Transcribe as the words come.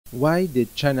Why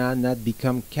did China not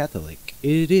become Catholic?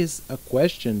 It is a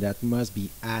question that must be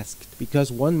asked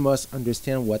because one must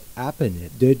understand what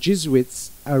happened. The Jesuits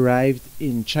arrived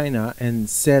in China and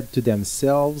said to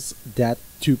themselves that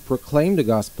to proclaim the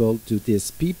gospel to these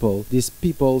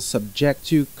people subject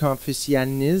to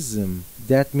Confucianism.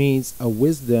 That means a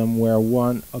wisdom where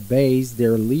one obeys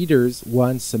their leaders,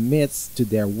 one submits to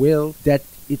their will, that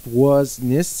it was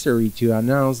necessary to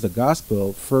announce the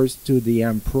gospel first to the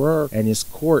emperor and his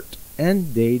court,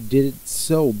 and they did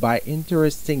so by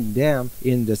interesting them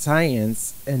in the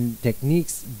science and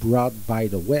techniques brought by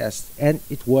the West. And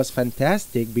it was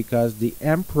fantastic because the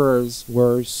emperors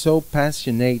were so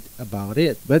passionate about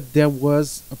it. But there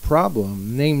was a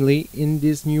problem, namely in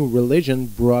this new religion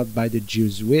brought by the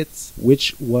Jesuits,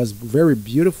 which was very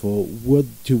beautiful, would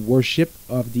to worship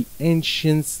of the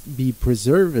ancients be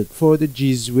preserved. For the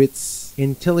Jesuits,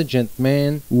 intelligent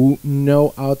men who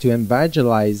know how to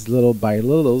evangelize little by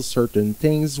little certain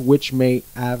things which may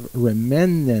have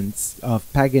remnants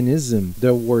of paganism.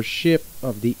 The worship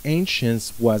of the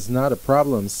ancients was not a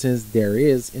problem, since there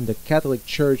is in the Catholic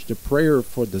Church the prayer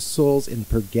for the souls in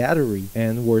purgatory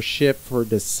and worship for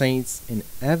the saints in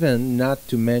heaven, not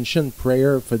to mention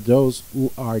prayer for those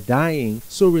who are dying.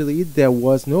 So really there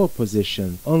was no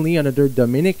opposition. Only another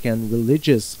Dominican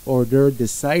religious order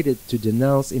decided to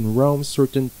denounce in Rome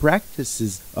certain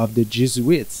practices of the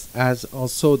Jesuits, as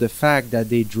also the fact that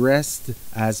they dressed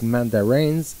as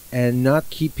mandarins and not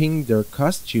keeping their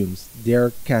costumes,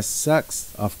 their cassoques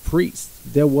of priests.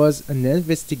 There was an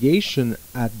investigation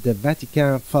at the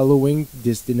Vatican following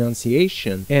this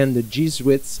denunciation, and the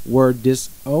Jesuits were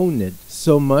disowned,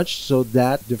 so much so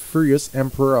that the furious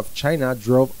emperor of China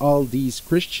drove all these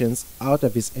Christians out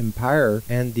of his empire,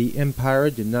 and the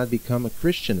empire did not become a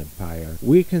Christian empire.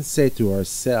 We can say to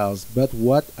ourselves, but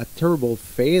what a terrible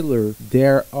failure.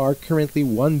 There are currently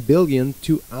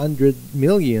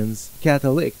 1,200,000,000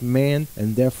 Catholic men,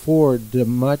 and therefore the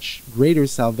much greater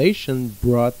salvation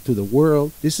brought to the world.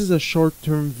 This is a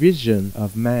short-term vision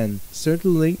of man.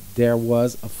 Certainly there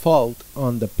was a fault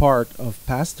on the part of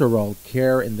pastoral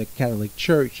care in the Catholic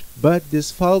Church, but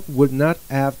this fault would not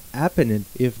have happened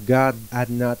if God had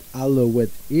not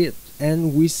allowed it.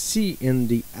 And we see in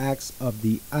the Acts of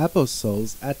the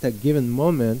Apostles at a given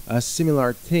moment a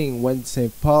similar thing when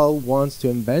St. Paul wants to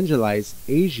evangelize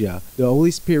Asia. The Holy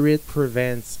Spirit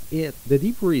prevents it. The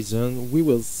deep reason, we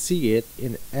will see it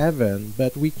in heaven,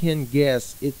 but we can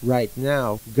guess it right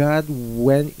now. God,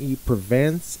 when He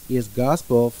prevents His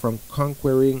gospel from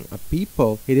conquering a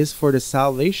people, it is for the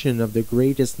salvation of the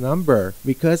greatest number,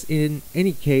 because in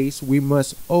any case we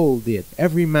must hold it.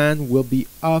 Every man will be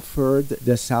offered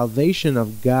the salvation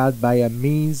of God by a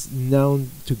means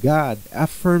known to God,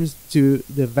 affirms to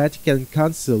the Vatican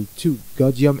Council 2,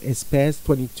 Gaudium et Spes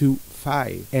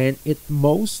 22:5, and it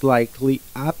most likely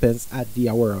happens at the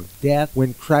hour of death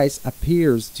when Christ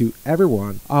appears to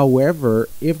everyone. However,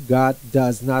 if God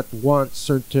does not want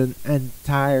certain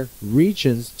entire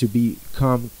regions to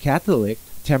become Catholic,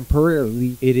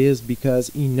 temporarily, it is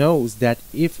because He knows that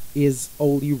if His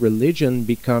holy religion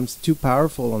becomes too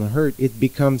powerful on earth, it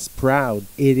becomes proud.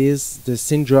 It is the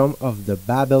syndrome of the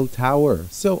Babel Tower.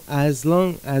 So as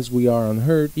long as we are on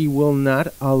earth, He will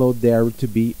not allow there to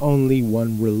be only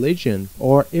one religion,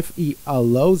 or if He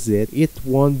allows it, it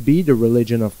won't be the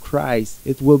religion of Christ.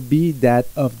 It will be that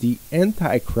of the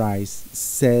Antichrist,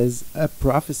 says a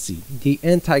prophecy. The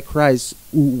Antichrist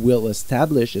who will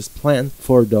establish His plan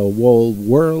for the whole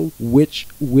world, which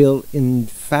will in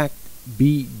fact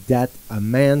be that a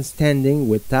man standing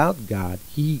without God.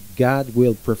 God,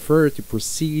 will prefer to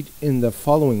proceed in the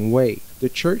following way. The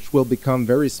church will become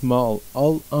very small,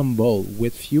 all humble,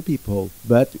 with few people,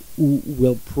 but who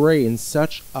will pray in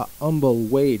such a humble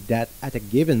way that at a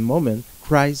given moment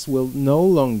Christ will no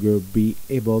longer be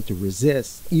able to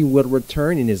resist. He will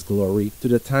return in His glory to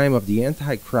the time of the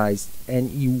Antichrist,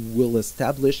 and He will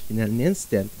establish in an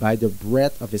instant, by the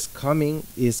breath of His coming,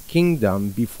 His kingdom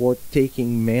before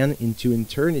taking man into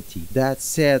eternity. That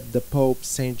said, the Pope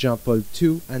St. John Paul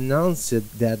II announced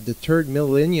that the third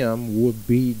millennium would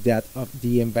be that of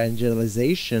the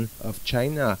evangelization of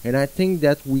China, and I think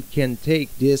that we can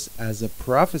take this as a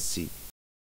prophecy.